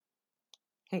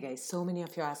Hey guys, so many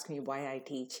of you ask me why I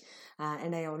teach,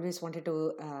 and I always wanted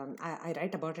to. I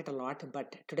write about it a lot,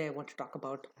 but today I want to talk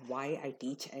about why I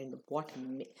teach and what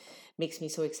makes me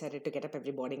so excited to get up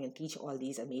every morning and teach all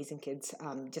these amazing kids.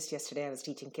 Just yesterday, I was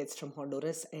teaching kids from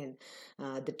Honduras, and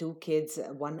the two kids,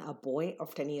 one a boy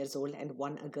of 10 years old and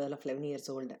one a girl of 11 years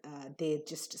old, they're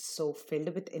just so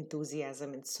filled with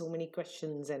enthusiasm and so many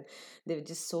questions, and they're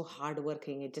just so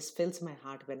hardworking. It just fills my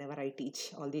heart whenever I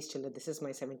teach all these children. This is my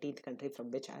 17th country from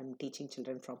which I'm teaching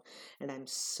children from, and I'm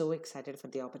so excited for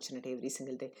the opportunity every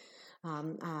single day.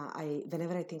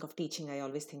 Whenever I think of teaching, I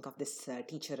always think of this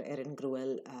teacher, Erin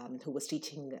Gruel, who was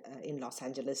teaching in Los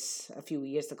Angeles a few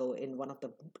years ago in one of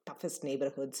the toughest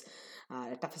neighborhoods,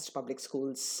 toughest public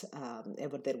schools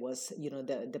ever there was. You know,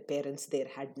 the parents there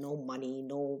had no money,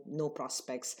 no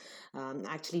prospects,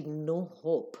 actually no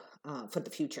hope for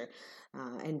the future.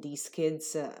 And these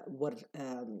kids were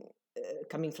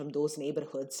coming from those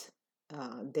neighborhoods.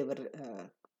 They were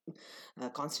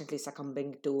constantly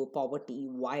succumbing to poverty,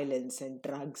 violence, and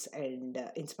drugs. And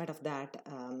in spite of that,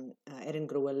 Erin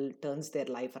Growell turns their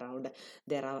life around.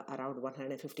 There are around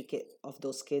 150 of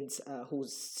those kids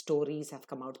whose stories have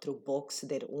come out through books,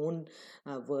 their own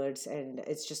words, and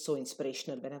it's just so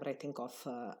inspirational. Whenever I think of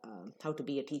how to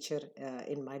be a teacher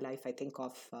in my life, I think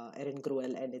of Erin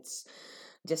Gruel, and it's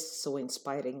just so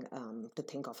inspiring to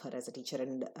think of her as a teacher.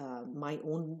 And my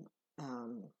own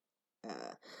um,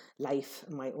 uh, life,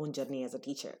 my own journey as a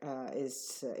teacher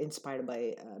is inspired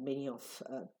by many of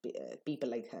people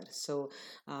like her. So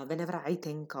whenever I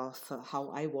think of how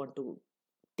I want to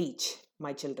teach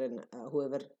my children,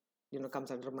 whoever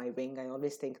comes under my wing, I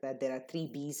always think that there are three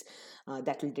B's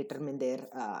that will determine their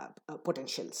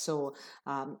potential. So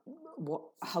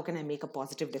how can I make a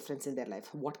positive difference in their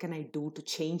life? What can I do to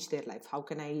change their life? How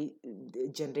can I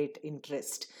generate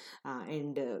interest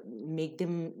and make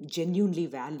them genuinely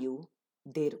value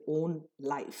their own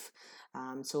life?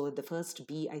 So the first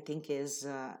B, I think, is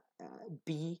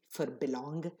B for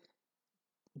belong,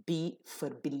 B for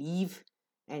believe,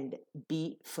 and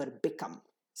B for become.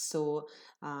 So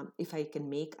if I can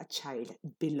make a child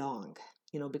belong,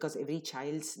 because every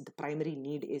child's the primary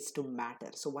need is to matter.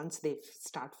 So once they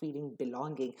start feeling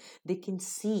belonging, they can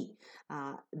see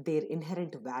their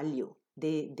inherent value.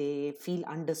 They feel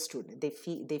understood. They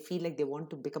feel like they want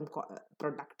to become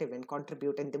productive and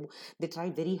contribute, and they try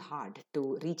very hard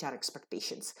to reach our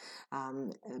expectations.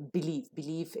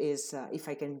 Belief is, if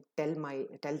I can tell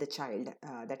the child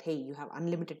that, hey, you have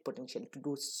unlimited potential to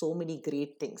do so many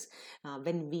great things.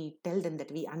 When we tell them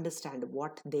that we understand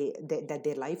that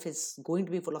their life is going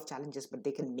to be full of challenges, but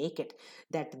they can make it,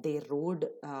 that their road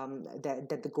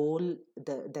that the goal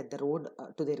that the road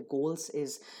to their goals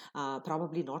is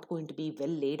probably not going to be well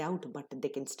laid out, but they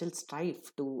can still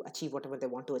strive to achieve whatever they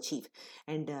want to achieve.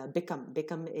 And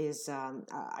become is,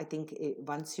 I think,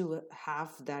 once you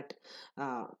have that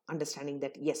understanding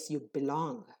that yes, you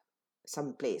belong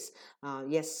someplace.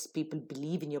 Yes, people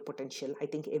believe in your potential. I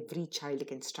think every child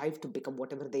can strive to become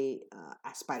whatever they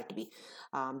aspire to be.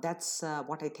 That's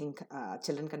what I think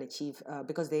children can achieve,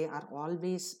 because they are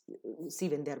always, see,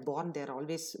 when they're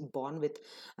always born with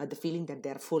the feeling that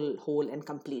they're full, whole, and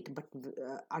complete. But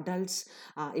adults,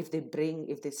 if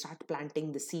they start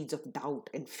planting the seeds of doubt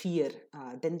and fear,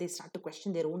 then they start to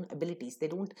question their own abilities. They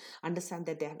don't understand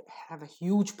that they have a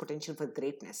huge potential for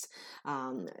greatness.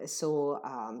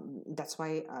 That's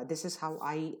why this is how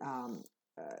I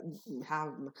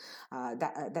have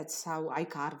that's how I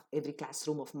carve every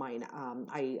classroom of mine.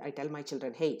 I tell my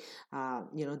children, hey,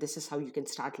 this is how you can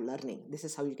start learning. This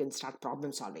is how you can start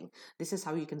problem solving. This is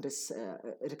how you can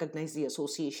recognize the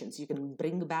associations. You can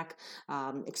bring back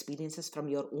experiences from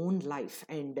your own life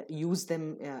and use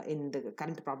them in the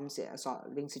current problem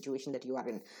solving situation that you are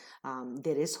in.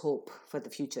 There is hope for the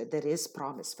future. There is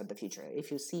promise for the future. If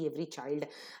you see every child,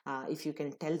 if you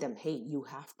can tell them, hey, you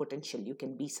have potential, you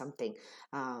can be something,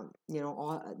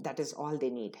 that is all they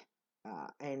need.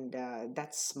 And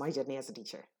that's my journey as a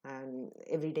teacher. And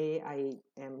every day I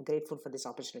am grateful for this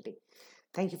opportunity.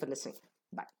 Thank you for listening.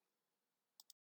 Bye.